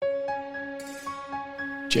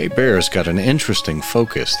Jay Baer's got an interesting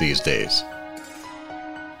focus these days.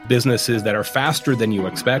 Businesses that are faster than you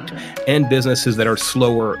expect and businesses that are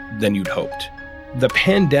slower than you'd hoped. The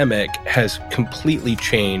pandemic has completely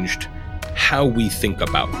changed how we think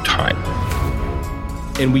about time.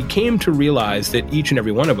 And we came to realize that each and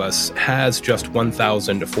every one of us has just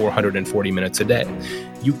 1,440 minutes a day.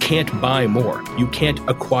 You can't buy more. You can't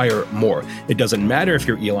acquire more. It doesn't matter if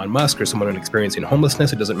you're Elon Musk or someone experiencing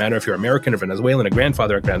homelessness. It doesn't matter if you're American or Venezuelan, a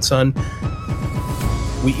grandfather, a grandson.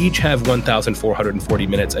 We each have 1,440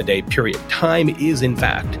 minutes a day, period. Time is, in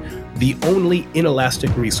fact, the only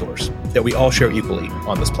inelastic resource that we all share equally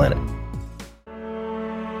on this planet.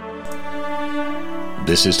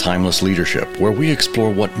 This is Timeless Leadership, where we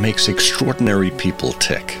explore what makes extraordinary people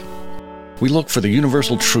tick. We look for the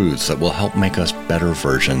universal truths that will help make us better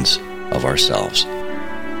versions of ourselves.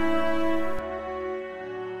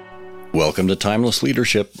 Welcome to Timeless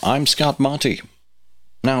Leadership. I'm Scott Monty.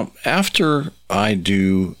 Now, after I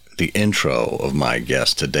do the intro of my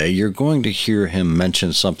guest today, you're going to hear him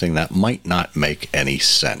mention something that might not make any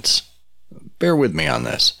sense. Bear with me on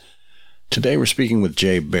this. Today we're speaking with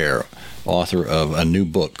Jay Baer, author of a new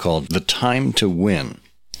book called The Time to Win: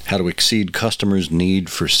 How to Exceed Customers' Need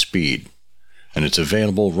for Speed. And it's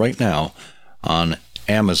available right now on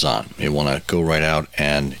Amazon. You want to go right out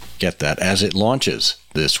and get that as it launches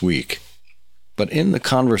this week. But in the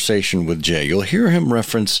conversation with Jay, you'll hear him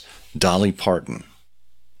reference Dolly Parton.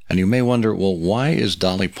 And you may wonder, well, why is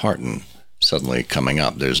Dolly Parton suddenly coming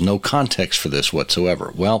up? There's no context for this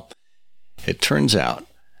whatsoever. Well, it turns out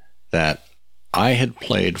that I had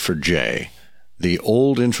played for Jay the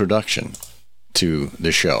old introduction to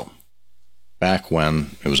the show back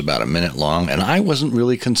when it was about a minute long, and I wasn't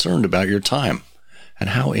really concerned about your time.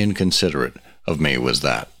 And how inconsiderate of me was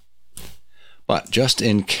that? But just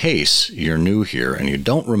in case you're new here and you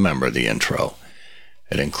don't remember the intro,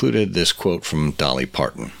 it included this quote from Dolly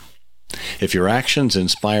Parton. If your actions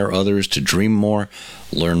inspire others to dream more,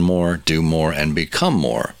 learn more, do more, and become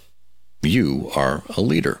more, you are a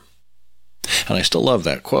leader. And I still love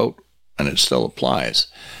that quote, and it still applies,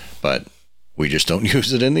 but we just don't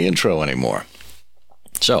use it in the intro anymore.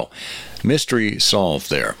 So, mystery solved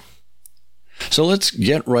there. So let's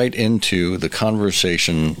get right into the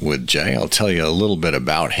conversation with Jay. I'll tell you a little bit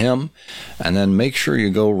about him, and then make sure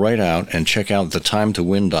you go right out and check out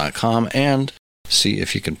thetimetowin.com and see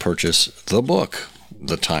if you can purchase the book,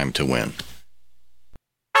 The Time to Win.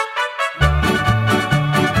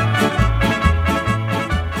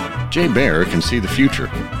 Jay Baer can see the future.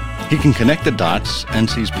 He can connect the dots and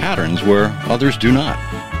sees patterns where others do not.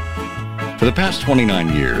 For the past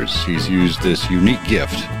 29 years, he's used this unique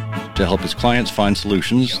gift to help his clients find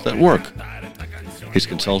solutions that work. He's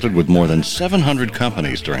consulted with more than 700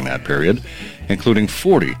 companies during that period, including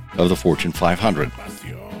 40 of the Fortune 500.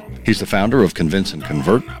 He's the founder of Convince and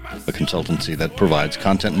Convert, a consultancy that provides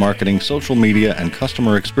content marketing, social media, and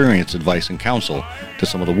customer experience advice and counsel to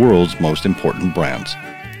some of the world's most important brands.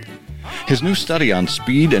 His new study on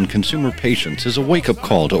speed and consumer patience is a wake-up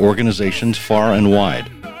call to organizations far and wide.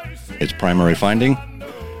 Its primary finding: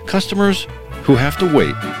 customers who have to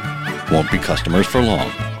wait won't be customers for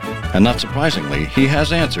long. And not surprisingly, he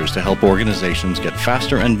has answers to help organizations get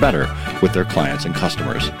faster and better with their clients and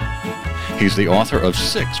customers. He's the author of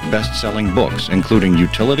 6 best-selling books, including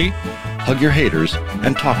Utility, Hug Your Haters,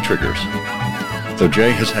 and Talk Triggers. Though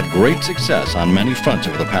Jay has had great success on many fronts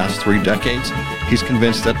over the past 3 decades, he's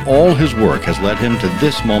convinced that all his work has led him to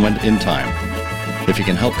this moment in time. If he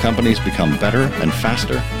can help companies become better and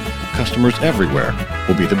faster, customers everywhere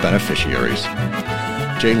will be the beneficiaries.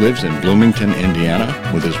 Jay lives in Bloomington, Indiana,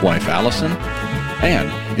 with his wife Allison,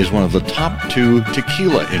 and is one of the top 2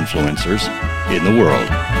 tequila influencers in the world.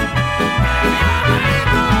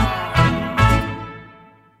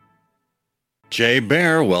 Jay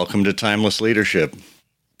Baer, welcome to Timeless Leadership.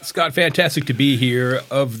 Scott, fantastic to be here.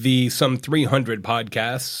 Of the some 300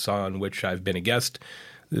 podcasts on which I've been a guest,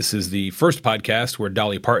 this is the first podcast where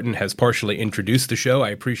Dolly Parton has partially introduced the show.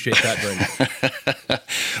 I appreciate that very much.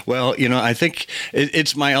 Well, I think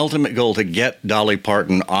it's my ultimate goal to get Dolly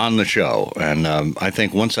Parton on the show. And I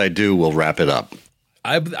think once I do, we'll wrap it up.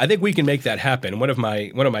 I think we can make that happen. One of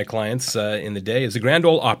my clients in the day is the Grand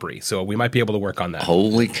Ole Opry, so we might be able to work on that.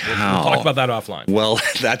 Holy cow. We'll talk about that offline. Well,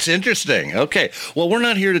 that's interesting. Okay. Well, we're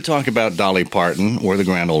not here to talk about Dolly Parton or the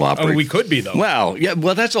Grand Ole Opry. Oh, we could be, though. Well, yeah.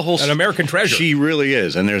 Well, that's a whole... An American treasure. She really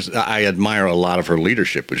is. And I admire a lot of her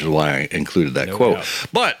leadership, which is why I included that quote. Doubt.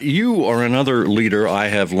 But you are another leader I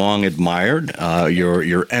have long admired.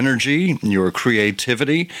 Your energy, your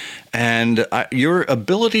creativity, and your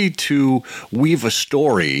ability to weave a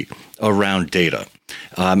story around data.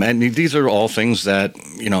 And these are all things that,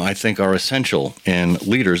 I think are essential in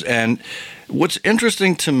leaders. And what's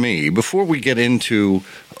interesting to me, before we get into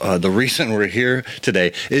the reason we're here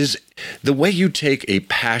today, is the way you take a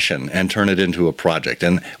passion and turn it into a project.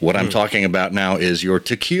 And what I'm talking about now is your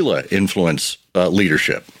tequila influence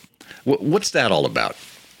leadership. What's that all about?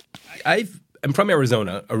 I'm from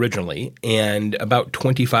Arizona originally, and about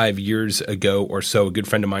 25 years ago or so, a good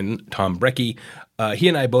friend of mine, Tom Brecky, he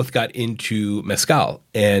and I both got into mezcal,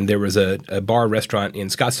 and there was a bar restaurant in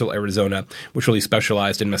Scottsdale, Arizona, which really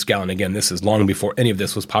specialized in mezcal. And again, this is long before any of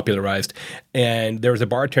this was popularized. And there was a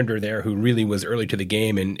bartender there who really was early to the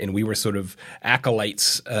game, and we were sort of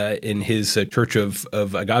acolytes in his church of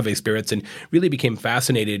agave spirits, and really became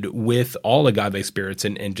fascinated with all agave spirits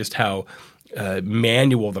and just how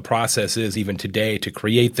manual the process is even today to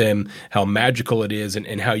create them, how magical it is,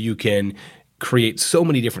 and how you can create so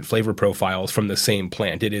many different flavor profiles from the same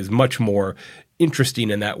plant. It is much more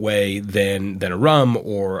interesting in that way than a rum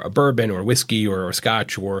or a bourbon or whiskey or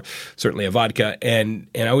scotch or certainly a vodka. And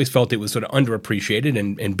I always felt it was sort of underappreciated.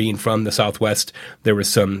 And being from the Southwest, there was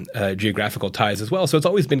some geographical ties as well. So it's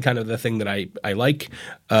always been kind of the thing that I like.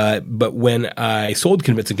 But when I sold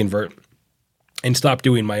Convince and Convert and stopped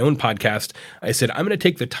doing my own podcast, I said, I'm going to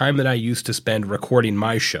take the time that I used to spend recording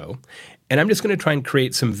my show, and I'm just going to try and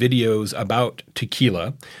create some videos about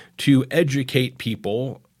tequila to educate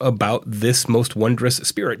people about this most wondrous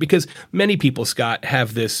spirit. Because many people, Scott,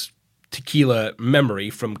 have this tequila memory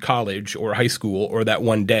from college or high school or that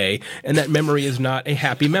one day, and that memory is not a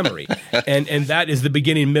happy memory. and that is the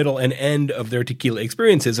beginning, middle, and end of their tequila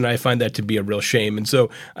experiences, and I find that to be a real shame. And so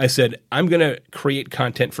I said, I'm going to create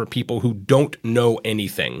content for people who don't know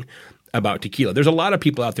anything about tequila. There's a lot of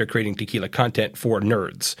people out there creating tequila content for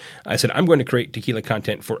nerds. I said, I'm going to create tequila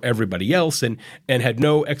content for everybody else, and had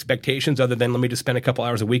no expectations other than let me just spend a couple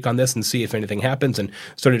hours a week on this and see if anything happens, and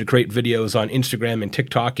started to create videos on Instagram and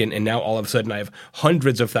TikTok, and now all of a sudden I have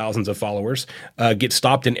hundreds of thousands of followers, get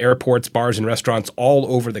stopped in airports, bars, and restaurants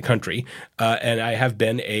all over the country, and I have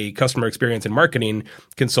been a customer experience and marketing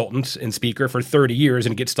consultant and speaker for 30 years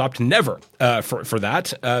and get stopped never for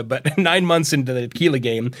that, but 9 months into the tequila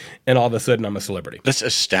game, and all of a sudden I'm a celebrity. That's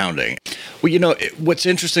astounding. Well, what's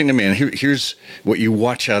interesting to me, and here's what you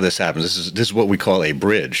watch how this happens. This is what we call a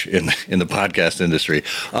bridge in the podcast industry.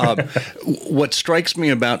 What strikes me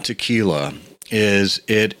about tequila is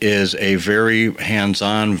it is a very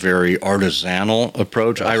hands-on, very artisanal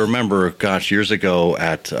approach. I remember, years ago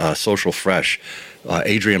at Social Fresh,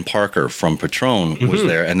 Adrian Parker from Patron was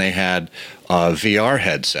there, and they had VR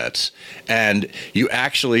headsets, and you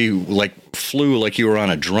actually flew like you were on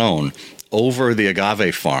a drone over the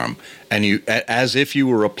agave farm, and you, as if you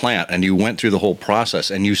were a plant, and you went through the whole process,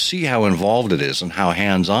 and you see how involved it is and how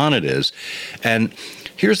hands-on it is. And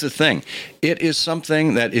here's the thing: it is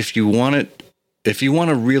something that if you want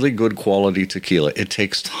a really good quality tequila, it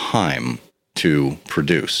takes time to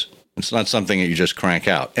produce. It's not something that you just crank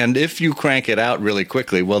out. And if you crank it out really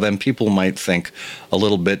quickly, well, then people might think a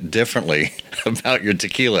little bit differently about your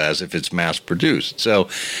tequila as if it's mass produced. So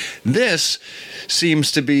this seems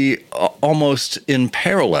to be almost in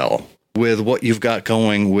parallel with what you've got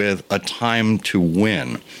going with A Time to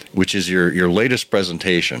Win, which is your latest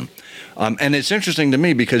presentation. And it's interesting to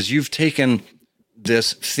me because you've taken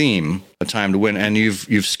this theme, A Time to Win, and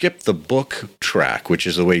you've skipped the book track, which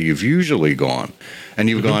is the way you've usually gone, and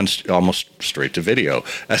you've gone almost straight to video,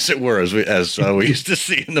 as it were, as we used to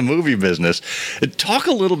see in the movie business. Talk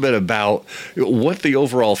a little bit about what the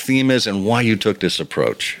overall theme is and why you took this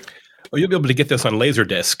approach. Well, you'll be able to get this on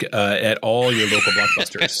Laserdisc at all your local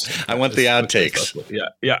Blockbusters. I want the outtakes.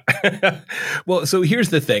 Yeah. Well, so here's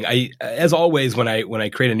the thing. As always, when I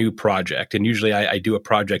create a new project, and usually I do a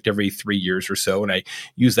project every 3 years or so, and I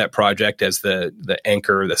use that project as the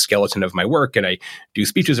anchor, the skeleton of my work, and I do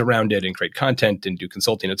speeches around it and create content and do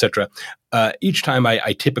consulting, etc. Each time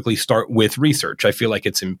I typically start with research. I feel like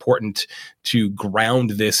it's important to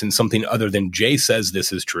ground this in something other than Jay says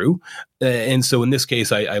this is true. And so in this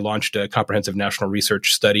case, I launched a comprehensive national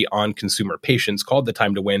research study on consumer patience called The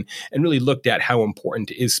Time to Win, and really looked at how important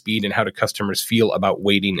is speed and how do customers feel about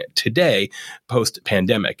waiting today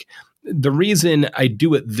post-pandemic. The reason I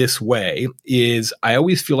do it this way is I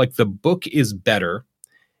always feel like the book is better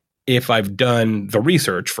if I've done the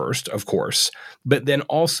research first, of course, but then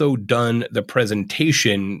also done the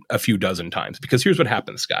presentation a few dozen times. Because here's what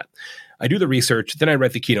happens, Scott. I do the research, then I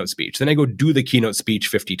write the keynote speech, then I go do the keynote speech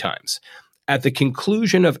 50 times. At the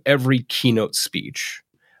conclusion of every keynote speech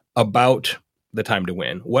about The Time to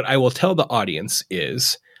Win, what I will tell the audience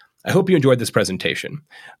is, I hope you enjoyed this presentation.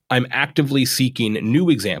 I'm actively seeking new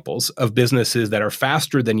examples of businesses that are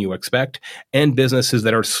faster than you expect and businesses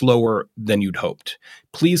that are slower than you'd hoped.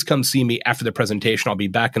 Please come see me after the presentation. I'll be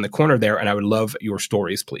back in the corner there, and I would love your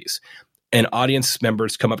stories, please. And audience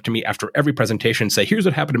members come up to me after every presentation and say, here's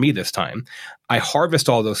what happened to me this time. I harvest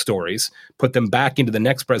all those stories, put them back into the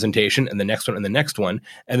next presentation and the next one and the next one.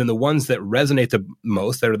 And then the ones that resonate the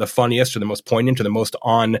most, that are the funniest or the most poignant or the most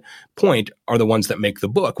on point, are the ones that make the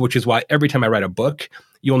book, which is why every time I write a book,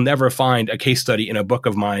 you'll never find a case study in a book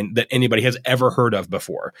of mine that anybody has ever heard of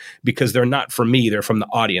before, because they're not from me, they're from the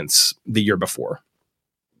audience the year before.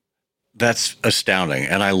 That's astounding.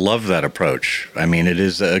 And I love that approach. I mean, it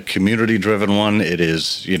is a community-driven one. It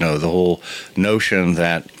is, the whole notion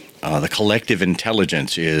that the collective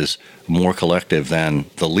intelligence is more collective than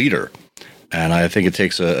the leader. And I think it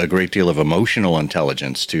takes a great deal of emotional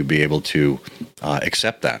intelligence to be able to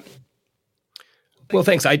accept that. Well,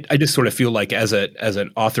 thanks. I just sort of feel like as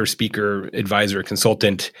an author, speaker, advisor,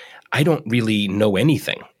 consultant, I don't really know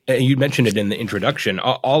anything. You mentioned it in the introduction.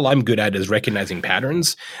 All I'm good at is recognizing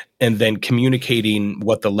patterns and then communicating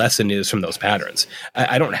what the lesson is from those patterns.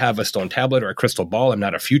 I don't have a stone tablet or a crystal ball. I'm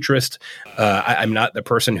not a futurist. I'm not the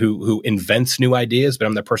person who invents new ideas, but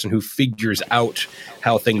I'm the person who figures out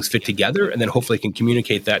how things fit together and then hopefully can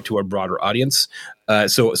communicate that to a broader audience.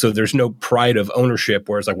 So there's no pride of ownership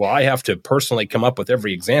where it's like, well, I have to personally come up with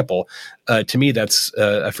every example. To me, that's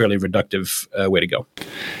a fairly reductive way to go.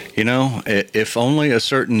 If only a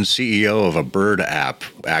certain CEO of a bird app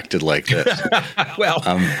acted like this. Well,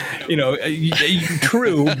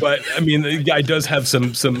 true, but I mean, the guy does have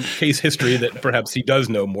some case history that perhaps he does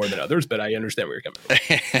know more than others, but I understand where you're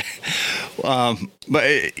coming from. But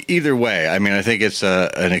either way, I mean, I think it's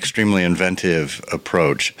an extremely inventive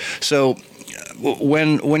approach. So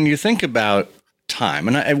when you think about time,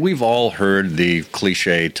 and we've all heard the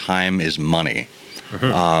cliche, time is money.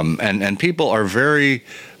 Mm-hmm. And people are very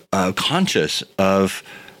conscious of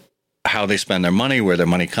how they spend their money, where their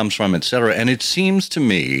money comes from, et cetera. And it seems to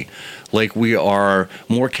me like we are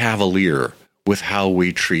more cavalier with how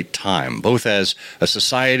we treat time, both as a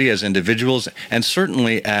society, as individuals, and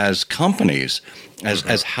certainly as companies,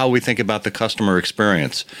 as how we think about the customer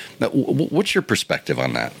experience. Now, what's your perspective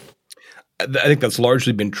on that? I think that's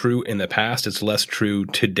largely been true in the past. It's less true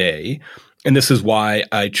today. And this is why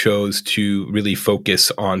I chose to really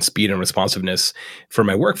focus on speed and responsiveness for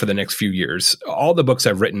my work for the next few years. All the books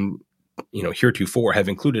I've written, heretofore have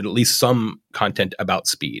included at least some content about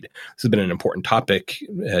speed. This has been an important topic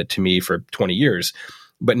to me for 20 years.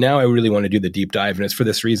 But now I really want to do the deep dive, and it's for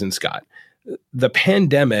this reason, Scott. The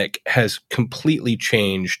pandemic has completely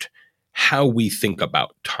changed how we think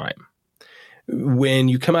about time. When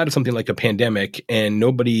you come out of something like a pandemic and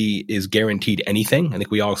nobody is guaranteed anything, I think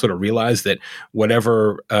we all sort of realize that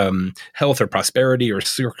whatever health or prosperity or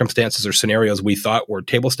circumstances or scenarios we thought were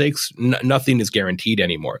table stakes, nothing is guaranteed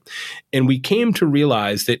anymore. And we came to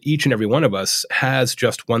realize that each and every one of us has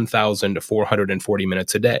just 1,440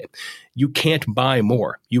 minutes a day. You can't buy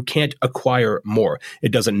more. You can't acquire more.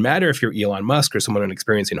 It doesn't matter if you're Elon Musk or someone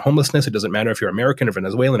experiencing homelessness. It doesn't matter if you're American or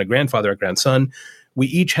Venezuelan, a grandfather, a grandson. We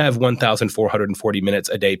each have 1,440 minutes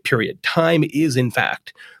a day, period. Time is, in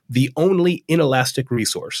fact, the only inelastic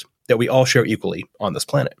resource that we all share equally on this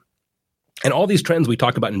planet. And all these trends we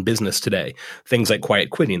talk about in business today, things like quiet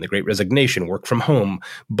quitting, the great resignation, work from home,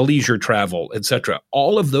 leisure travel, etc.,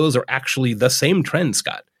 all of those are actually the same trend,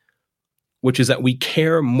 Scott, which is that we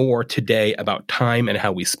care more today about time and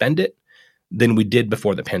how we spend it than we did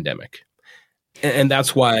before the pandemic. And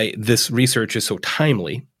that's why this research is so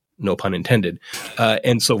timely, no pun intended,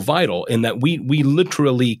 and so vital in that we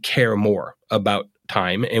literally care more about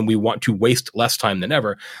time and we want to waste less time than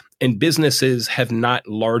ever. And businesses have not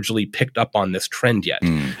largely picked up on this trend yet.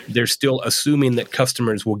 They're still assuming that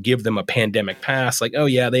customers will give them a pandemic pass, like, oh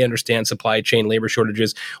yeah, they understand supply chain, labor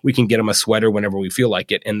shortages. We can get them a sweater whenever we feel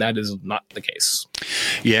like it. And that is not the case.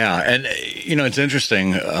 Yeah. And, it's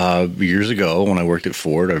interesting. Years ago, when I worked at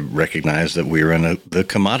Ford, I recognized that we were in the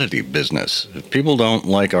commodity business. If people don't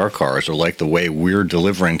like our cars or like the way we're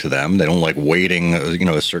delivering to them, they don't like waiting,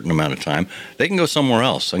 a certain amount of time, they can go somewhere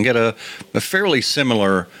else and get a fairly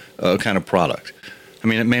similar kind of product. I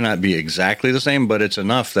mean, it may not be exactly the same, but it's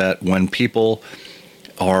enough that when people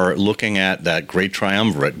are looking at that great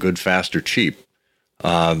triumvirate, good, fast, or cheap,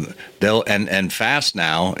 they'll and fast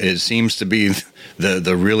now it seems to be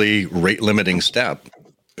the really rate limiting step,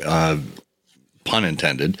 pun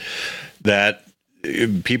intended, that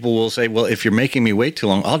people will say, well, if you're making me wait too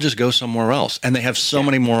long, I'll just go somewhere else, and they have so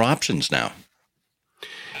many more options now.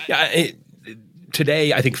 Yeah,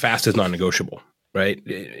 today I think fast is non-negotiable. right?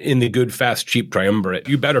 In the good, fast, cheap triumvirate,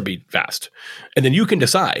 you better be fast. And then you can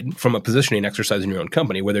decide from a positioning exercise in your own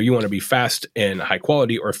company whether you want to be fast and high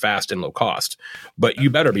quality or fast and low cost. But you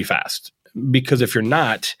better be fast, because if you're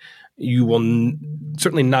not, you will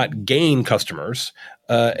certainly not gain customers,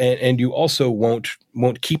 and you also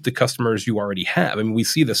won't keep the customers you already have. I mean, we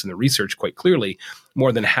see this in the research quite clearly.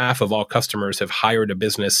 More than half of all customers have hired a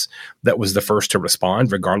business that was the first to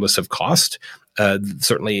respond, regardless of cost.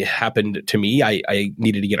 Certainly happened to me. I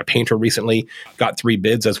needed to get a painter recently, got 3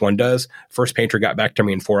 bids, as one does. First painter got back to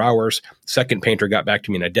me in 4 hours. Second painter got back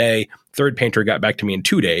to me in a day. Third painter got back to me in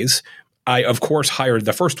 2 days. I, of course, hired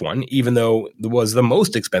the first one, even though it was the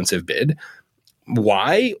most expensive bid.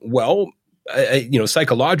 Why? Well,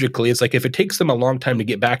 psychologically, it's like if it takes them a long time to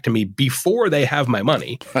get back to me before they have my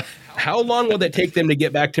money, how long will it take them to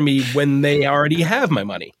get back to me when they already have my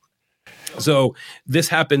money? So this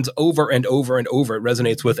happens over and over and over. It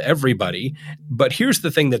resonates with everybody. But here's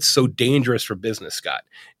the thing that's so dangerous for business, Scott,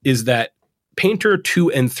 is that painter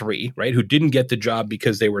 2 and 3, right, who didn't get the job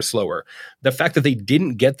because they were slower, the fact that they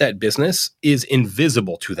didn't get that business is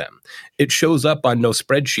invisible to them. It shows up on no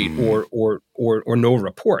spreadsheet or no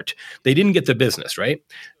report. They didn't get the business, right?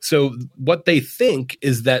 So what they think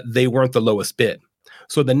is that they weren't the lowest bid.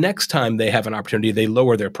 So the next time they have an opportunity, they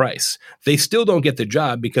lower their price. They still don't get the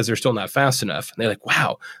job because they're still not fast enough. And they're like,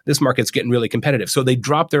 wow, this market's getting really competitive. So they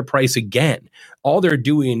drop their price again. All they're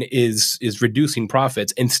doing is reducing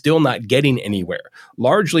profits and still not getting anywhere.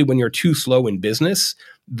 Largely when you're too slow in business,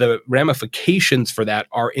 the ramifications for that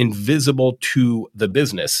are invisible to the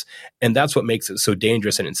business. And that's what makes it so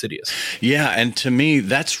dangerous and insidious. Yeah. And to me,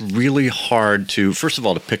 that's really hard to, first of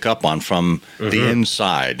all, to pick up on from the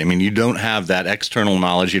inside. I mean, you don't have that external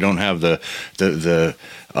knowledge. You don't have the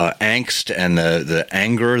angst and the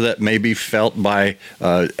anger that may be felt by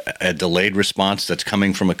a delayed response that's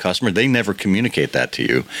coming from a customer. They never communicate that to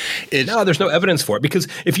you. No, there's no evidence for it, because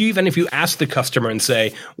if you ask the customer and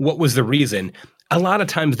say, what was the reason? A lot of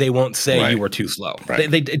times they won't say you were too slow.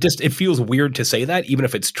 Right. It feels weird to say that, even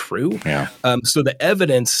if it's true. Yeah. So the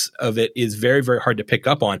evidence of it is very, very hard to pick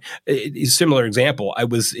up on. A similar example, I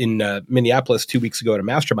was in Minneapolis 2 weeks ago at a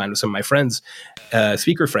mastermind with some of my friends,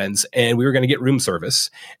 speaker friends, and we were going to get room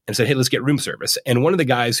service and said, hey, let's get room service. And one of the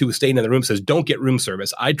guys who was staying in the room says, don't get room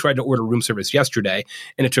service. I tried to order room service yesterday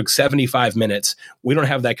and it took 75 minutes. We don't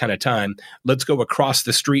have that kind of time. Let's go across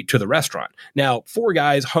the street to the restaurant. Now, 4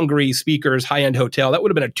 guys, hungry, speakers, high-end hotel, that would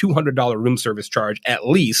have been a $200 room service charge at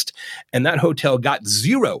least. And that hotel got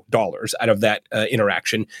 $0 out of that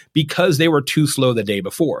interaction because they were too slow the day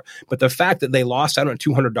before. But the fact that they lost out on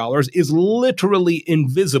 $200 is literally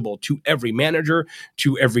invisible to every manager,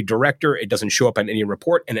 to every director. It doesn't show up on any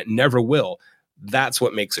report, and it never will. That's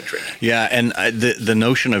what makes it tricky. Yeah, and the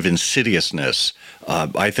notion of insidiousness,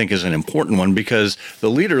 I think, is an important one, because the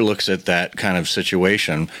leader looks at that kind of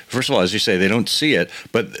situation. First of all, as you say, they don't see it,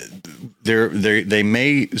 but they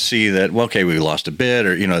may see that, well, okay, we lost a bid,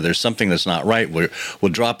 or there's something that's not right.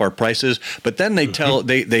 We'll drop our prices, but then they tell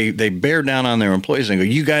they bear down on their employees and go,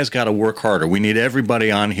 you guys got to work harder. We need everybody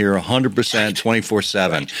on here 100%,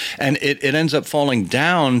 24/7, and it ends up falling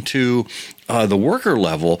down to the worker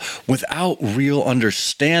level without real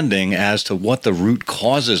understanding as to what the root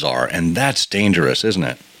causes are. And that's dangerous, isn't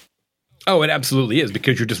it? Oh, it absolutely is,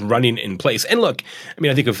 because you're just running in place. And look, I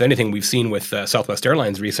mean, I think if anything we've seen with Southwest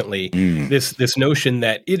Airlines recently, this notion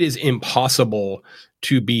that it is impossible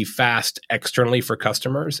to be fast externally for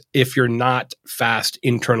customers if you're not fast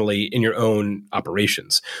internally in your own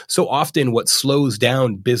operations. So often what slows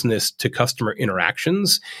down business to customer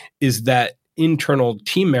interactions is that internal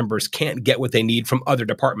team members can't get what they need from other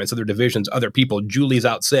departments, other divisions, other people. Julie's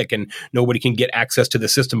out sick and nobody can get access to the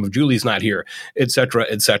system if Julie's not here, et cetera,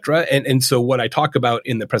 et cetera. And so what I talk about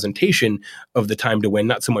in the presentation of the time to win,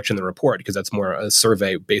 not so much in the report, because that's more a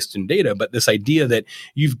survey based in data, but this idea that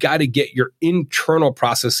you've got to get your internal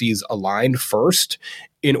processes aligned first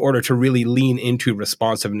in order to really lean into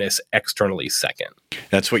responsiveness externally second.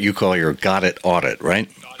 That's what you call your got it audit, right?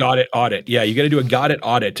 Got it audit. Yeah, you got to do a got it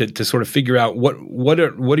audit to sort of figure out what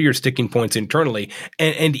are your sticking points internally,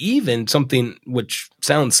 and even something which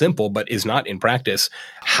sounds simple but is not in practice.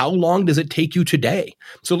 How long does it take you today?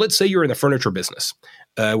 So let's say you're in the furniture business,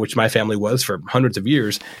 which my family was for hundreds of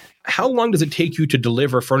years. How long does it take you to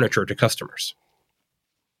deliver furniture to customers?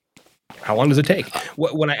 How long does it take?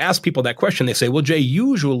 When I ask people that question, they say, well, Jay,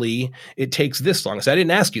 usually it takes this long. I said, I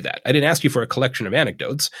didn't ask you that. I didn't ask you for a collection of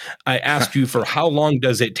anecdotes. I asked you for how long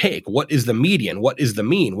does it take? What is the median? What is the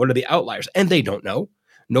mean? What are the outliers? And they don't know.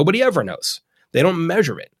 Nobody ever knows. They don't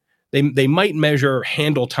measure it. They might measure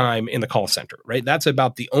handle time in the call center, right? That's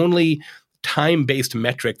about the only time-based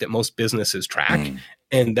metric that most businesses track,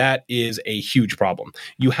 and that is a huge problem.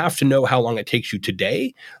 You have to know how long it takes you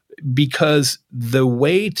today, because the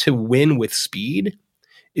way to win with speed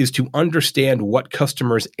is to understand what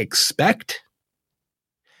customers expect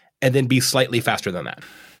and then be slightly faster than that.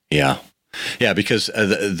 Yeah. Yeah, because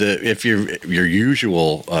if your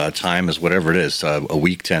usual time is whatever it is, a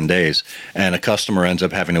week, 10 days, and a customer ends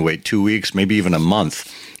up having to wait 2 weeks, maybe even a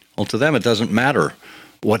month, well, to them it doesn't matter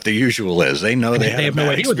what the usual is. They know they have no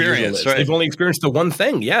idea what the usual is. Right? They've only experienced the one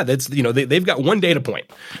thing. Yeah, that's they've got one data point.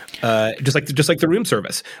 Just like the room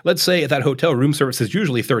service. Let's say at that hotel, room service is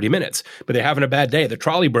usually 30 minutes, but they're having a bad day. The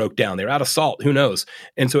trolley broke down. They're out of salt. Who knows?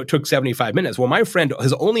 And so it took 75 minutes. Well, my friend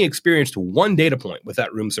has only experienced one data point with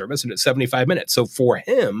that room service, and it's 75 minutes. So for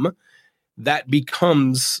him, that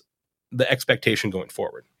becomes the expectation going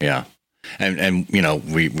forward. Yeah, and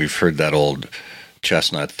we've heard that old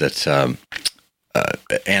chestnut that.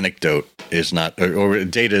 Anecdote is not, or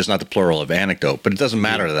data is not the plural of anecdote, but it doesn't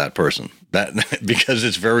matter to that person because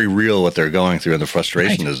it's very real what they're going through and the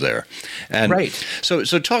frustration is there. And so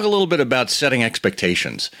talk a little bit about setting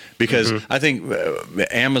expectations, because I think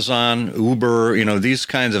Amazon, Uber, these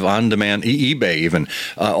kinds of on-demand, eBay even,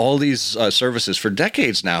 all these services for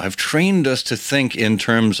decades now have trained us to think in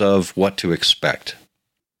terms of what to expect.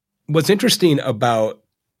 What's interesting about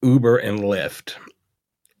Uber and Lyft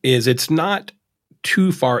is it's not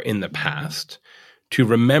too far in the past to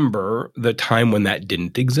remember the time when that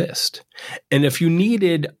didn't exist. And if you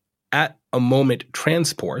needed at a moment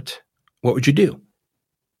transport, what would you do?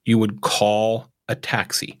 You would call a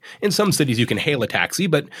taxi. In some cities, you can hail a taxi,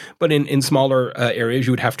 but in smaller areas,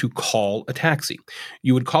 you would have to call a taxi.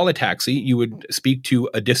 You would call a taxi. You would speak to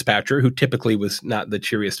a dispatcher who typically was not the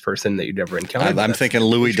cheeriest person that you'd ever encountered. I'm thinking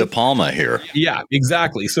Louis De Palma here. Yeah,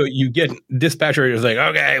 exactly. So you get dispatcher who's like,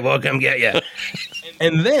 okay, we'll come get you.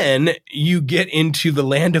 And then you get into the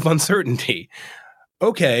land of uncertainty.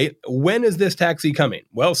 Okay, when is this taxi coming?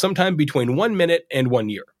 Well, sometime between 1 minute and 1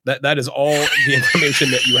 year. That is all the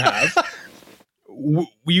information that you have.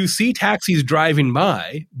 You see taxis driving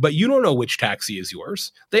by, but you don't know which taxi is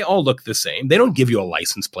yours. They all look the same. They don't give you a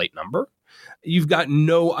license plate number. You've got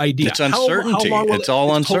no idea. It's uncertainty. It's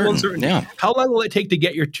all uncertain. Yeah. How long will it take to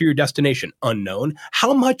get to your destination? Unknown.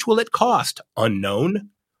 How much will it cost? Unknown.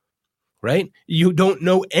 Right? You don't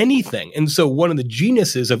know anything. And so one of the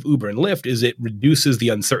geniuses of Uber and Lyft is it reduces the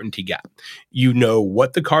uncertainty gap. You know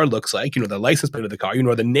what the car looks like, you know the license plate of the car, you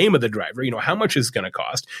know the name of the driver, you know how much it's going to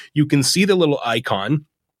cost. You can see the little icon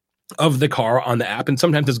of the car on the app, and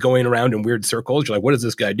sometimes it's going around in weird circles. You're like, what is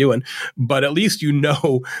this guy doing? But at least you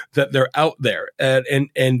know that they're out there.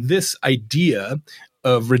 And this idea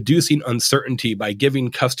of reducing uncertainty by giving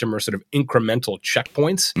customers sort of incremental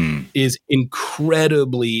checkpoints is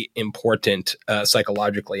incredibly important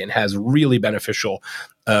psychologically, and has really beneficial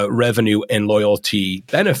revenue and loyalty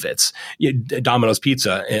benefits. Domino's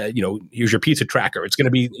Pizza, here's your pizza tracker. It's going to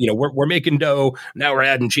be, we're making dough. Now we're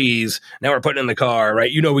adding cheese. Now we're putting it in the car,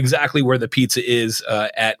 right? You know exactly where the pizza is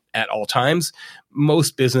at all times.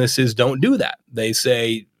 Most businesses don't do that. They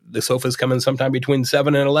say, the sofa's coming sometime between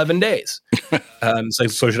 7 and 11 days. So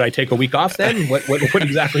should I take a week off then? What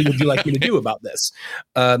exactly would you like me to do about this?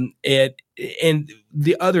 And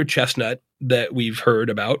the other chestnut that we've heard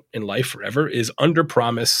about in life forever is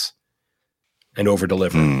underpromise and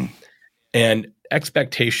overdeliver. And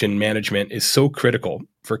expectation management is so critical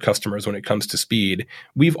for customers when it comes to speed.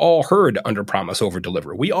 We've all heard underpromise,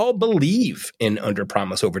 overdeliver. We all believe in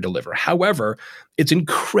underpromise, overdeliver. However, it's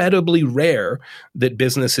incredibly rare that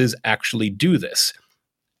businesses actually do this.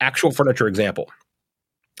 Actual furniture example.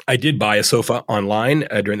 I did buy a sofa online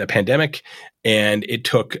during the pandemic, and it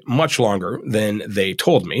took much longer than they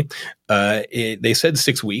told me. They said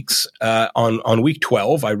 6 weeks. On week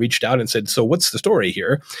 12, I reached out and said, "So what's the story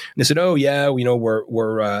here?" And they said, "Oh yeah, we don't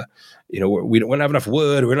have enough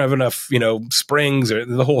wood. We don't have enough, springs, or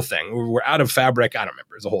the whole thing. We're out of fabric. I don't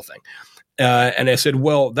remember. It's the whole thing." And I said,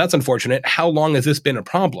 "Well, that's unfortunate. How long has this been a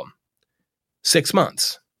problem?" 6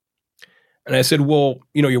 months. And I said, well,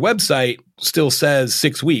 your website still says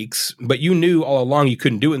 6 weeks, but you knew all along you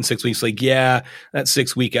couldn't do it in 6 weeks. Like, yeah, that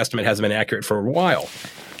 6 week estimate hasn't been accurate for a while.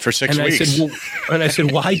 For 6 weeks. I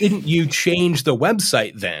said, why didn't you change the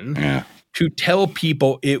website then to tell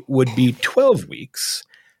people it would be 12 weeks?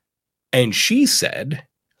 And she said,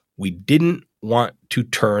 we didn't want to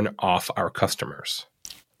turn off our customers.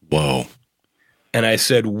 Whoa. And I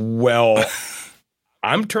said, well,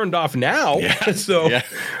 I'm turned off now.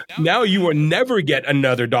 Now you will never get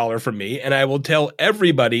another dollar from me. And I will tell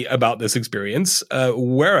everybody about this experience.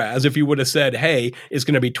 Whereas if you would have said, hey, it's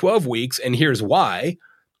going to be 12 weeks and here's why,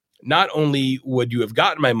 not only would you have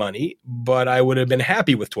gotten my money, but I would have been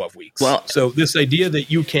happy with 12 weeks. Well, so this idea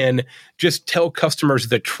that you can just tell customers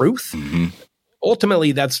the truth,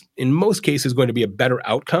 ultimately, that's in most cases going to be a better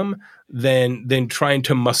outcome than trying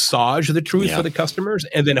to massage the truth for the customers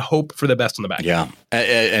and then hope for the best on the back end. Yeah,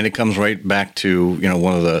 and it comes right back to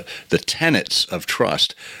one of the tenets of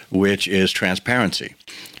trust, which is transparency.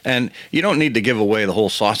 And you don't need to give away the whole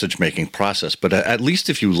sausage making process, but at least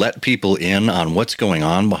if you let people in on what's going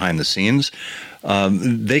on behind the scenes,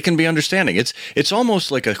 they can be understanding. It's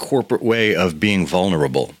almost like a corporate way of being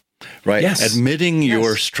vulnerable. Right. Yes. Admitting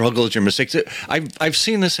your struggles, your mistakes. I've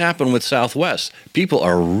seen this happen with Southwest. People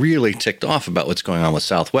are really ticked off about what's going on with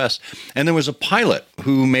Southwest. And there was a pilot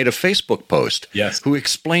who made a Facebook post who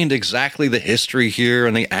explained exactly the history here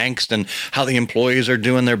and the angst and how the employees are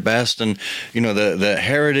doing their best and, the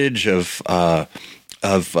heritage of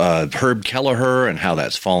Herb Kelleher and how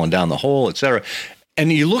that's fallen down the hole, et cetera.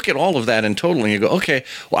 And you look at all of that in total and you go, okay,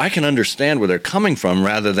 well, I can understand where they're coming from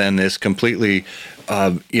rather than this completely,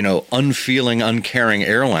 unfeeling, uncaring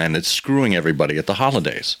airline that's screwing everybody at the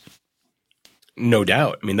holidays. No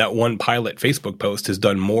doubt. I mean, that one pilot Facebook post has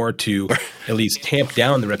done more to at least tamp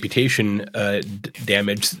down the reputation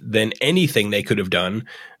damage than anything they could have done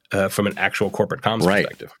from an actual corporate comms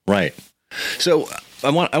perspective. Right. So I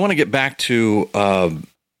want to get back to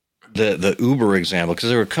the Uber example, because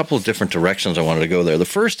there were a couple of different directions I wanted to go there. The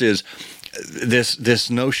first is this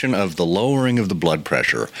notion of the lowering of the blood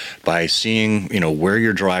pressure by seeing, where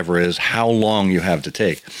your driver is, how long you have to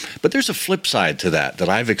take. But there's a flip side to that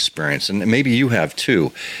I've experienced, and maybe you have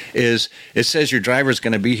too, is it says your driver's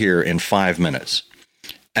going to be here in 5 minutes.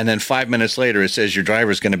 And then 5 minutes later, it says your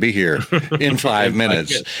driver's going to be here in 5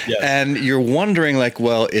 minutes. Yes. And you're wondering,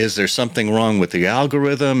 well, is there something wrong with the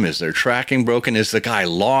algorithm? Is their tracking broken? Is the guy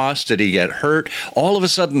lost? Did he get hurt? All of a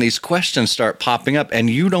sudden, these questions start popping up, and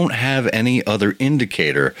you don't have any other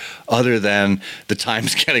indicator other than the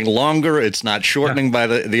time's getting longer. It's not shortening by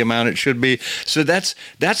the amount it should be. So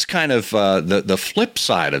that's kind of the flip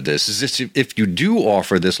side of this. Is this, if you do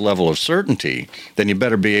offer this level of certainty, then you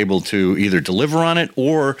better be able to either deliver on it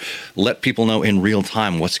or let people know in real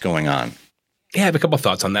time what's going on. Yeah, I have a couple of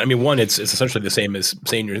thoughts on that. I mean, one, it's essentially the same as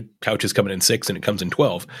saying your couch is coming in 6 and it comes in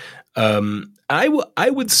 12. I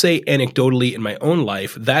would say anecdotally in my own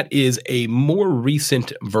life, that is a more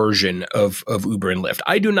recent version of Uber and Lyft.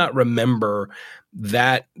 I do not remember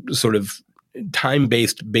that sort of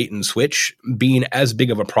time-based bait and switch being as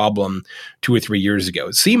big of a problem 2 or 3 years ago.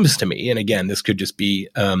 It seems to me, and again, this could just be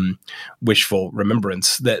wishful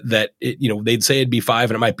remembrance, that it, they'd say it'd be 5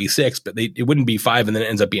 and it might be 6, but it wouldn't be 5 and then it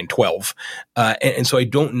ends up being 12. And so I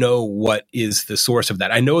don't know what is the source of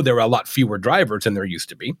that. I know there are a lot fewer drivers than there used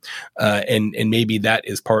to be, and maybe that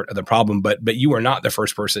is part of the problem. But you are not the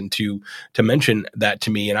first person to mention that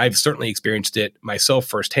to me, and I've certainly experienced it myself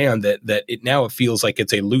firsthand. That it now feels like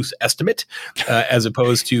it's a loose estimate. As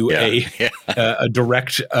opposed to a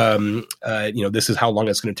direct, this is how long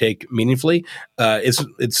it's going to take meaningfully.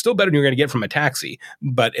 It's still better than you're going to get from a taxi.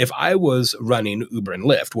 But if I was running Uber and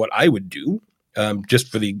Lyft, what I would do, just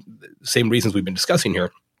for the same reasons we've been discussing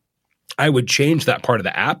here, I would change that part of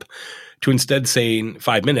the app to, instead saying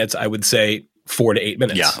 5 minutes, I would say 4 to 8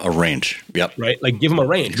 minutes. Yeah, a range. Yep. Right. Like give them a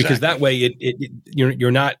range, because that way you're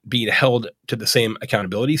not being held to the same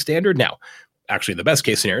accountability standard. Now, actually, the best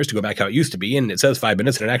case scenario is to go back how it used to be, and it says 5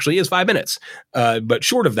 minutes, and it actually is 5 minutes. But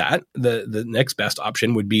short of that, the next best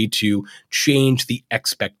option would be to change the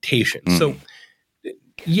expectation. So,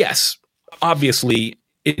 yes, obviously,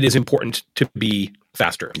 it is important to be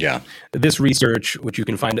faster. Yeah. This research, which you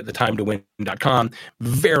can find at thetimetoWin.com,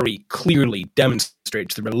 very clearly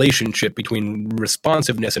demonstrates the relationship between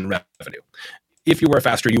responsiveness and revenue. If you are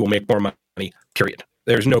faster, you will make more money, period.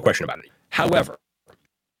 There's no question about it. However,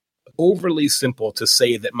 overly simple to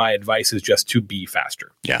say that my advice is just to be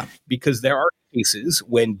faster. Yeah. Because there are cases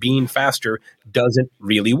when being faster doesn't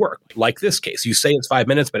really work. Like this case, you say it's 5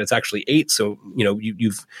 minutes, but it's actually 8. So,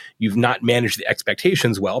 you've not managed the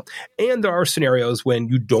expectations well. And there are scenarios when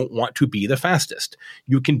you don't want to be the fastest.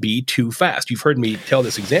 You can be too fast. You've heard me tell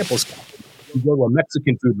this example. You go to a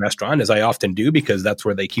Mexican food restaurant, as I often do, because that's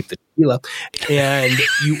where they keep the tequila, and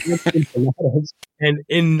you order enchiladas, and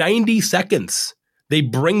in 90 seconds, they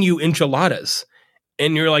bring you enchiladas,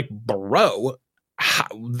 and you're like, bro,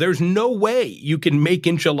 there's no way you can make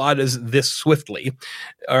enchiladas this swiftly.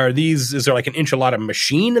 Is there like an enchilada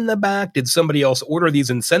machine in the back? Did somebody else order these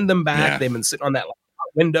and send them back? Yeah. They've been sitting on that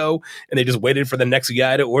window, and they just waited for the next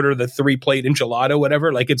guy to order the 3-plate enchilada,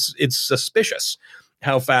 whatever. Like it's suspicious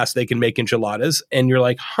how fast they can make enchiladas. And you're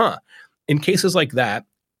like, in cases like that,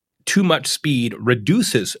 too much speed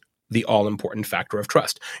reduces the all-important factor of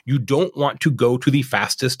trust. You don't want to go to the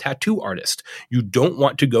fastest tattoo artist. You don't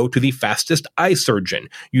want to go to the fastest eye surgeon.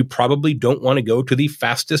 You probably don't want to go to the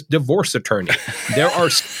fastest divorce attorney. There are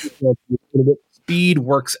speed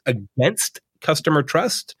works against customer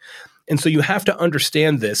trust. And so you have to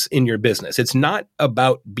understand this in your business. It's not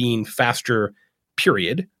about being faster,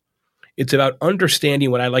 period. It's about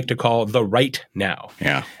understanding what I like to call the right now.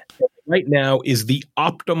 Yeah. Right now is the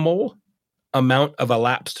optimal amount of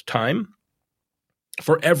elapsed time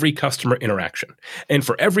for every customer interaction. And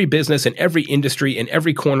for every business in every industry in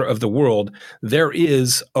every corner of the world, there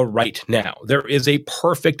is a right now. There is a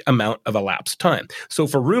perfect amount of elapsed time. So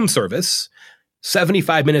for room service,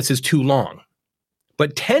 75 minutes is too long,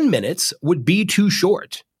 but 10 minutes would be too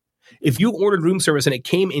short. If you ordered room service and it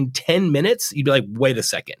came in 10 minutes, you'd be like, wait a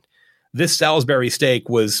second. This Salisbury steak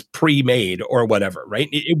was pre-made or whatever, right?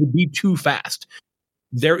 It would be too fast.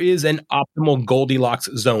 There is an optimal Goldilocks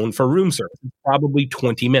zone for room service. It's probably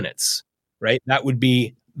 20 minutes, right? That would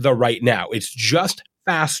be the right now. It's just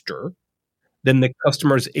faster than the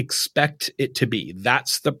customers expect it to be.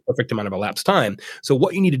 That's the perfect amount of elapsed time. So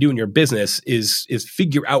what you need to do in your business is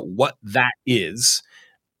figure out what that is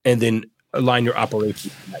and then align your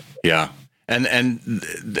operations. Yeah. And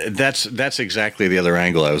that's exactly the other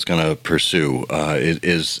angle I was going to pursue.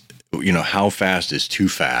 Is how fast is too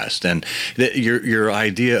fast, and your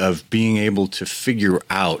idea of being able to figure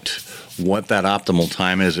out what that optimal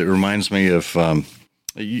time is. It reminds me of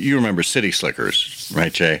you remember City Slickers,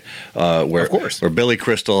 right, Jay? Of course. Where Billy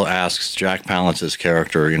Crystal asks Jack Palance's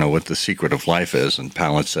character, what the secret of life is, and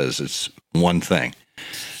Palance says it's one thing.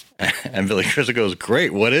 And Billy Crystal goes,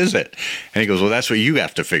 "Great, what is it?" And he goes, "Well, that's what you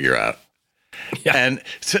have to figure out." Yeah. And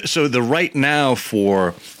so the right now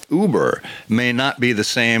for Uber may not be the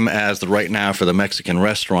same as the right now for the Mexican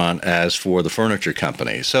restaurant as for the furniture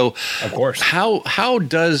company. So, of course, how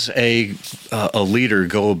does a leader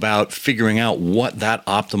go about figuring out what that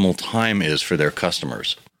optimal time is for their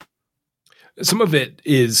customers? Some of it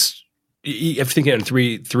is you have to think in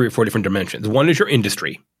three or four different dimensions. One is your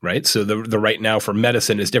industry, right? So the right now for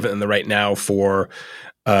medicine is different than the right now for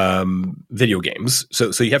video games.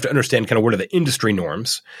 So you have to understand kind of what are the industry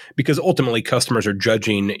norms, because ultimately customers are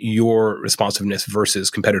judging your responsiveness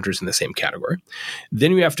versus competitors in the same category.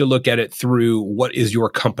 Then you have to look at it through what is your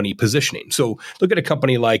company positioning. So look at a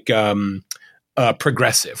company like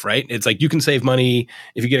Progressive, right? It's like you can save money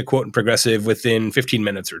if you get a quote in Progressive within 15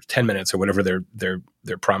 minutes or 10 minutes or whatever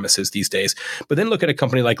their promise is these days. But then look at a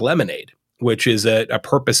company like Lemonade, which is a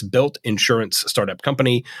purpose-built insurance startup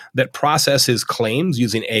company that processes claims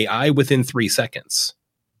using AI within 3 seconds.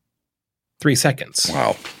 3 seconds.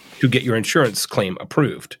 Wow. To get your insurance claim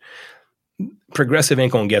approved. Progressive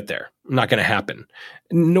ain't going to get there. Not going to happen.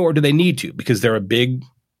 Nor do they need to, because they're a big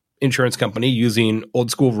insurance company using old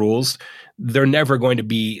school rules. They're never going to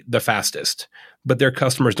be the fastest. But their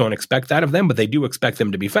customers don't expect that of them, but they do expect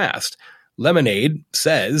them to be fast. Lemonade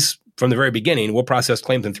says from the very beginning, we'll process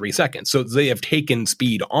claims in 3 seconds. So they have taken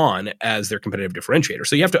speed on as their competitive differentiator.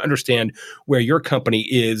 So you have to understand where your company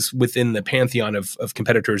is within the pantheon of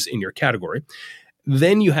competitors in your category.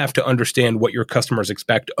 Then you have to understand what your customers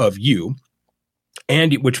expect of you,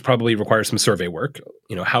 and which probably requires some survey work.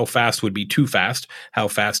 How fast would be too fast? How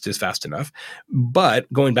fast is fast enough?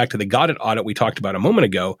 But going back to the Got It audit we talked about a moment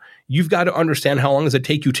ago, you've got to understand how long does it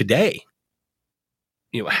take you today?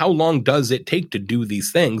 How long does it take to do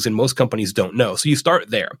these things? And most companies don't know. So you start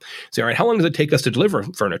there. Say, all right, how long does it take us to deliver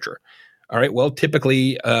furniture? All right, well,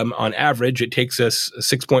 typically on average, it takes us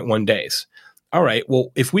 6.1 days. All right,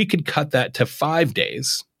 well, if we could cut that to 5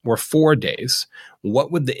 days or 4 days,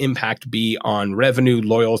 what would the impact be on revenue,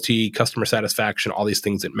 loyalty, customer satisfaction, all these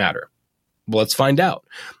things that matter? Well, let's find out.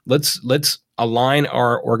 Let's align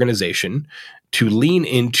our organization to lean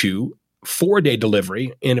into 4-day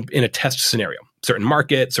delivery in a test scenario. Certain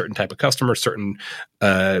market, certain type of customer, certain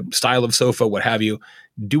style of sofa, what have you.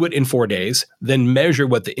 Do it in 4 days, then measure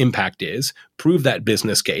what the impact is, prove that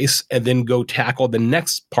business case, and then go tackle the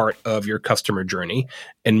next part of your customer journey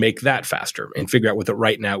and make that faster and figure out what the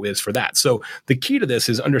right now is for that. So the key to this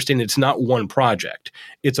is understanding it's not one project.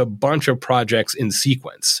 It's a bunch of projects in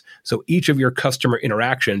sequence. So each of your customer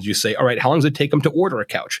interactions, you say, all right, how long does it take them to order a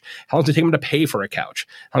couch? How long does it take them to pay for a couch?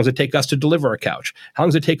 How long does it take us to deliver a couch? How long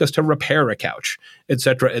does it take us to repair a couch? Et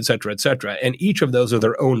cetera, et cetera, et cetera. And each of those are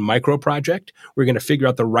their own micro project. We're going to figure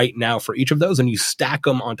out the right now for each of those, and you stack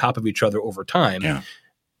them on top of each other over time. Yeah.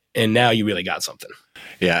 And now you really got something.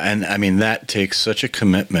 Yeah. And I mean, that takes such a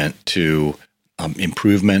commitment to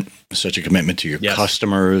improvement, such a commitment to your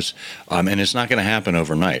customers, and it's not going to happen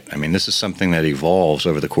overnight. I mean, this is something that evolves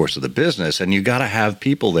over the course of the business, and you got to have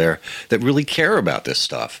people there that really care about this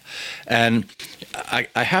stuff. And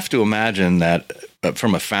I have to imagine that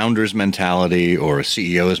from a founder's mentality or a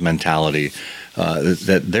CEO's mentality,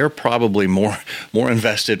 that they're probably more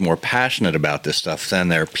invested, more passionate about this stuff than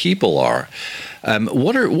their people are.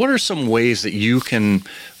 What are some ways that you can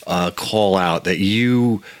call out that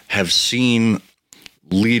you have seen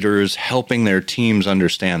leaders helping their teams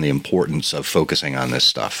understand the importance of focusing on this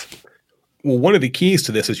stuff? Well, one of the keys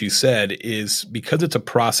to this, as you said, is because it's a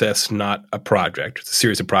process, not a project. It's a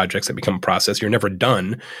series of projects that become a process. You're never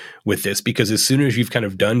done with this because as soon as you've kind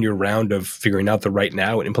of done your round of figuring out the right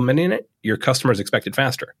now and implementing it, your customers expect it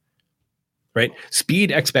faster, right?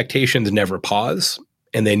 Speed expectations never pause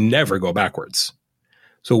and they never go backwards.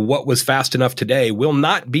 So what was fast enough today will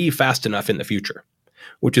not be fast enough in the future,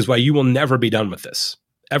 which is why you will never be done with this,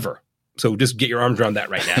 ever. So just get your arms around that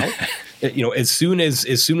right now. As soon as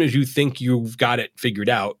you think you've got it figured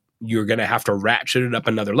out, you're going to have to ratchet it up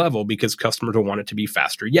another level because customers will want it to be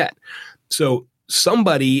faster yet. So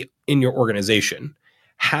somebody in your organization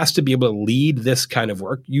has to be able to lead this kind of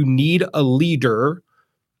work. You need a leader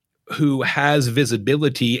who has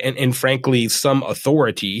visibility and frankly, some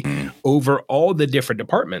authority over all the different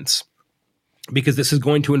departments. Because this is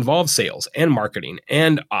going to involve sales and marketing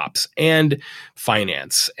and ops and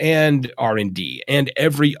finance and R&D and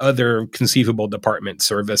every other conceivable department,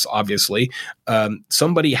 service, obviously.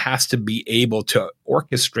 Somebody has to be able to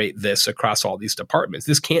orchestrate this across all these departments.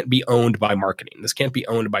 This can't be owned by marketing. This can't be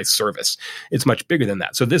owned by service. It's much bigger than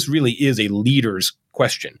that. So this really is a leader's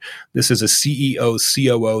question. This is a CEO,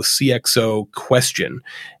 COO, CXO question.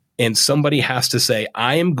 And somebody has to say,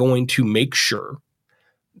 I am going to make sure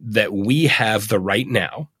that we have the right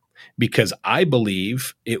now, because I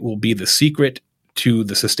believe it will be the secret to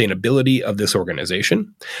the sustainability of this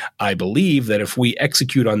organization. I believe that if we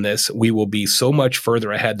execute on this, we will be so much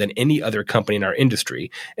further ahead than any other company in our industry.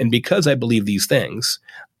 And because I believe these things,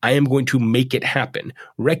 I am going to make it happen,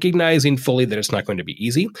 recognizing fully that it's not going to be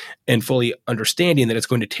easy and fully understanding that it's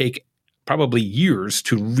going to take probably years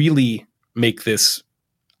to really make this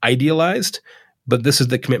idealized. But this is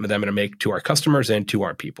the commitment that I'm going to make to our customers and to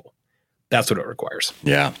our people. That's what it requires.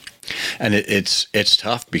 Yeah. And it's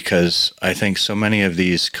tough because I think so many of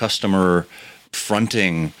these customer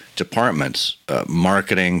fronting departments,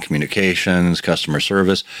 marketing, communications, customer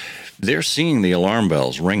service, they're seeing the alarm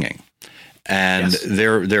bells ringing. And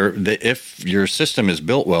if your system is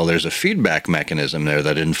built well, there's a feedback mechanism there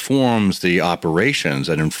that informs the operations,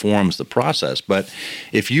 that informs the process. But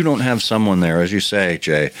if you don't have someone there, as you say,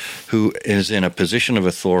 Jay, who is in a position of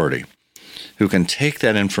authority, who can take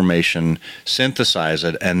that information, synthesize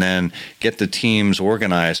it, and then get the teams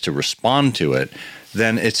organized to respond to it,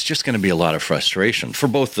 then it's just going to be a lot of frustration for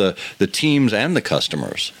both the teams and the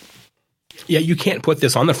customers. Yeah, you can't put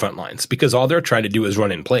this on the front lines because all they're trying to do is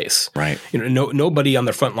run in place. Right. Nobody on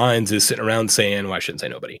the front lines is sitting around saying, well, I shouldn't say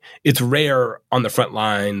nobody. It's rare on the front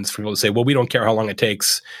lines for people to say, well, we don't care how long it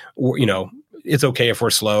takes. Or, it's okay if we're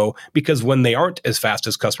slow, because when they aren't as fast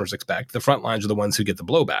as customers expect, the front lines are the ones who get the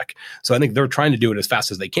blowback. So I think they're trying to do it as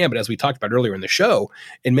fast as they can. But as we talked about earlier in the show,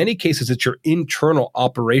 in many cases, it's your internal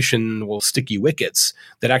operational sticky wickets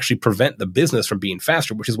that actually prevent the business from being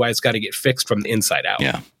faster, which is why it's got to get fixed from the inside out.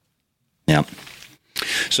 Yeah. Yeah.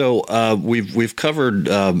 So we've covered,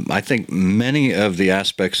 I think, many of the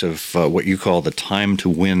aspects of what you call the time to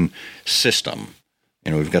win system.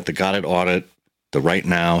 We've got the got it audit, the right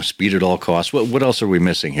now, speed at all costs. What else are we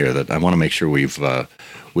missing here that I want to make sure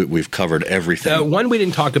we've covered everything? One we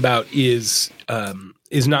didn't talk about is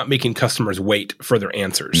not making customers wait for their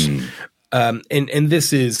answers. And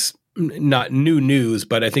this is not new news,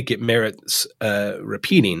 but I think it merits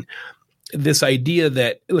repeating. This idea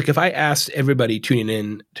that, look, if I asked everybody tuning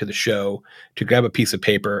in to the show to grab a piece of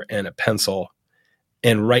paper and a pencil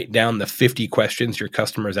and write down the 50 questions your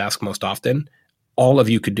customers ask most often, all of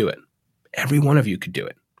you could do it. Every one of you could do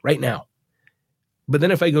it right now. But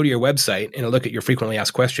then if I go to your website and I look at your frequently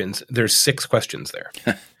asked questions, there's 6 questions there.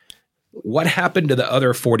 What happened to the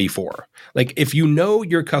other 44? Like, if you know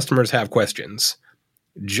your customers have questions,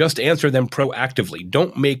 just answer them proactively.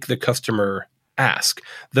 Don't make the customer ask.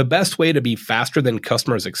 The best way to be faster than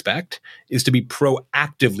customers expect is to be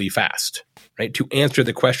proactively fast, right? To answer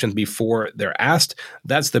the questions before they're asked.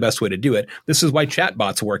 That's the best way to do it. This is why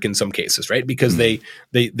chatbots work in some cases, right? Because they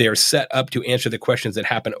are set up to answer the questions that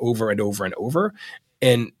happen over and over and over.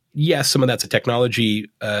 And yes, some of that's a technology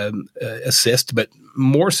assist, but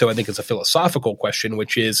more so I think it's a philosophical question,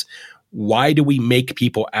 which is, why do we make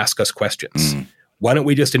people ask us questions? Why don't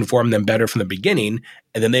we just inform them better from the beginning,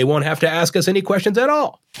 and then they won't have to ask us any questions at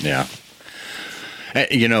all? Yeah.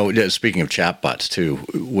 You know, speaking of chatbots too,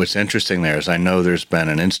 what's interesting there is I know there's been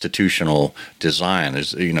an institutional design.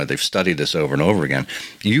 They've studied this over and over again.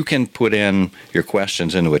 You can put in your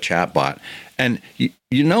questions into a chatbot, and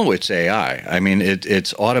you know it's AI. I mean,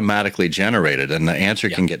 it's automatically generated, and the answer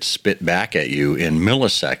can get spit back at you in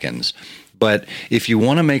milliseconds. But if you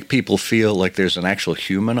want to make people feel like there's an actual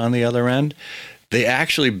human on the other end, they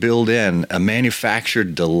actually build in a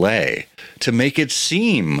manufactured delay to make it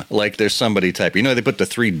seem like there's somebody typing. They put the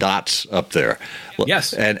 3 dots up there.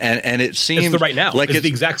 Yes. And it seems it's the right now. Like it's the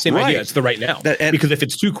exact same idea. It's the right now. Because if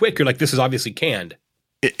it's too quick, you're like, this is obviously canned.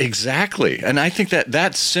 Exactly. And I think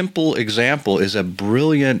that simple example is a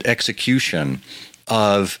brilliant execution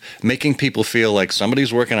of making people feel like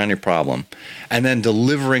somebody's working on your problem and then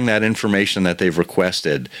delivering that information that they've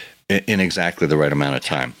requested in exactly the right amount of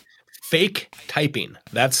time. Fake typing.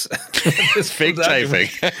 That's fake typing.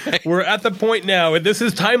 We're at the point now, and this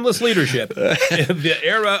is timeless leadership, the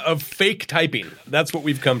era of fake typing. That's what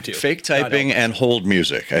we've come to. Fake typing and hold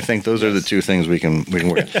music. I think those are the two things we can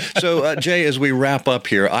work on. So, Jay, as we wrap up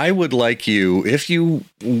here, I would like you, if you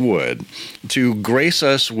would, to grace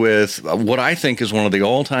us with what I think is one of the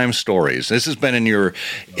all-time stories. This has been in your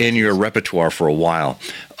repertoire for a while,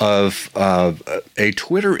 of a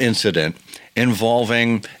Twitter incident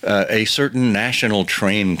involving a certain national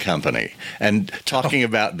train company, and talking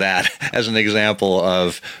about that as an example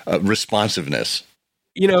of responsiveness.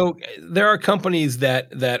 There are companies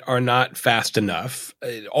that are not fast enough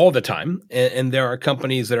all the time, and there are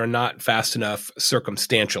companies that are not fast enough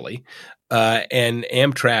circumstantially. And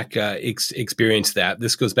Amtrak experienced that.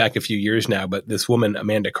 This goes back a few years now, but this woman,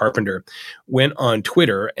 Amanda Carpenter, went on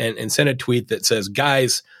Twitter and sent a tweet that says,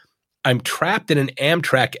 "Guys, I'm trapped in an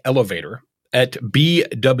Amtrak elevator at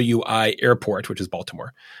BWI Airport," which is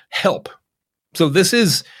Baltimore. "Help." So this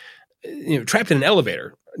is trapped in an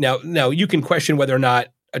elevator. Now you can question whether or not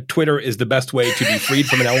a Twitter is the best way to be freed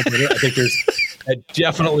from an elevator. I think that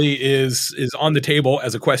definitely is on the table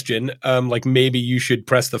as a question. Like maybe you should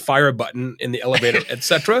press the fire button in the elevator,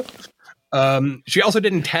 etc. She also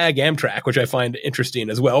didn't tag Amtrak, which I find interesting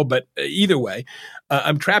as well. But either way,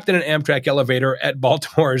 I'm trapped in an Amtrak elevator at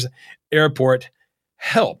Baltimore's airport.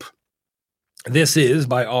 Help. This is,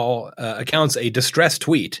 by all accounts, a distress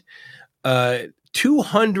tweet.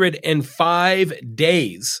 205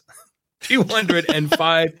 days.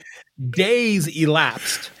 205 days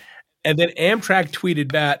elapsed. And then Amtrak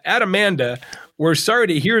tweeted back, "At Amanda, we're sorry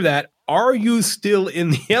to hear that. Are you still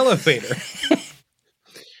in the elevator?"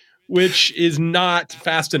 Which is not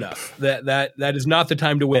fast enough. That is not the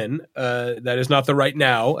time to win. That is not the right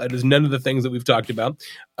now. That is none of the things that we've talked about.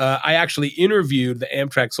 I actually interviewed the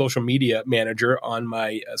Amtrak social media manager on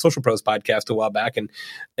my Social Pros podcast a while back, and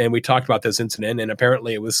we talked about this incident. And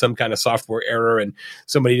apparently, it was some kind of software error, and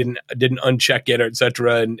somebody didn't uncheck it, et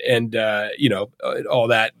cetera, and all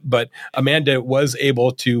that. But Amanda was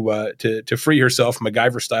able to free herself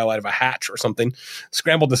MacGyver style out of a hatch or something,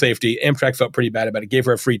 scrambled to safety. Amtrak felt pretty bad about it. Gave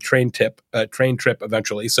her a free train trip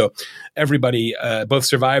eventually. So everybody both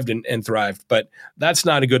survived and thrived. But that's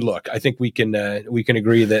not a good look. I think we can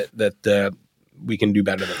agree that we can do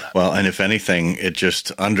better than that. Well, and if anything, it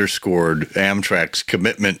just underscored Amtrak's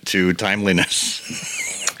commitment to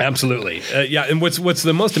timeliness. Absolutely. Yeah. And what's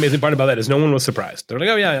the most amazing part about that is no one was surprised. They're like,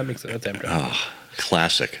 "Oh yeah, that makes sense. That's Amtrak." Oh.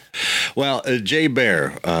 Classic. Well, Jay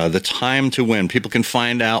Baer, The Time to Win. People can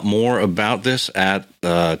find out more about this at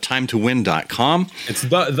timetowin.com. It's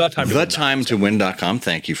theTimeToWin.com.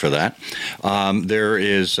 Thank you for that.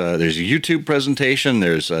 There's a YouTube presentation.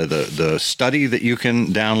 There's the study that you can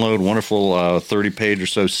download, wonderful 30-page or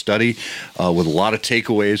so study with a lot of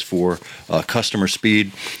takeaways for customer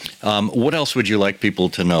speed. What else would you like people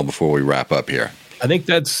to know before we wrap up here? I think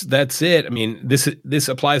that's it. I mean, this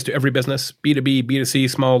applies to every business, B2B, B2C,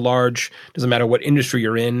 small, large, doesn't matter what industry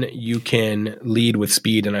you're in, you can lead with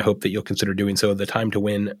speed, and I hope that you'll consider doing so.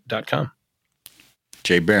 theTimeToWin.com.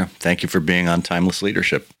 Jay Baer, thank you for being on Timeless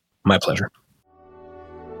Leadership. My pleasure.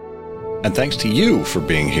 And thanks to you for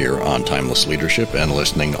being here on Timeless Leadership and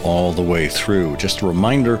listening all the way through. Just a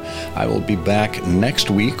reminder, I will be back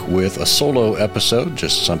next week with a solo episode,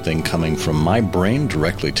 just something coming from my brain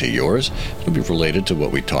directly to yours. It'll be related to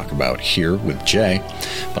what we talk about here with Jay,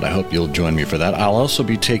 but I hope you'll join me for that. I'll also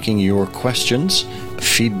be taking your questions,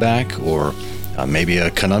 feedback, or maybe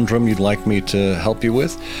a conundrum you'd like me to help you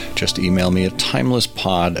with. Just email me at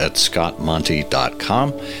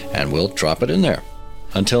timelesspod@scottmonty.com and we'll drop it in there.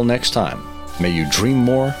 Until next time, may you dream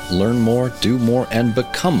more, learn more, do more, and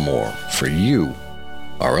become more, for you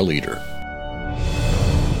are a leader.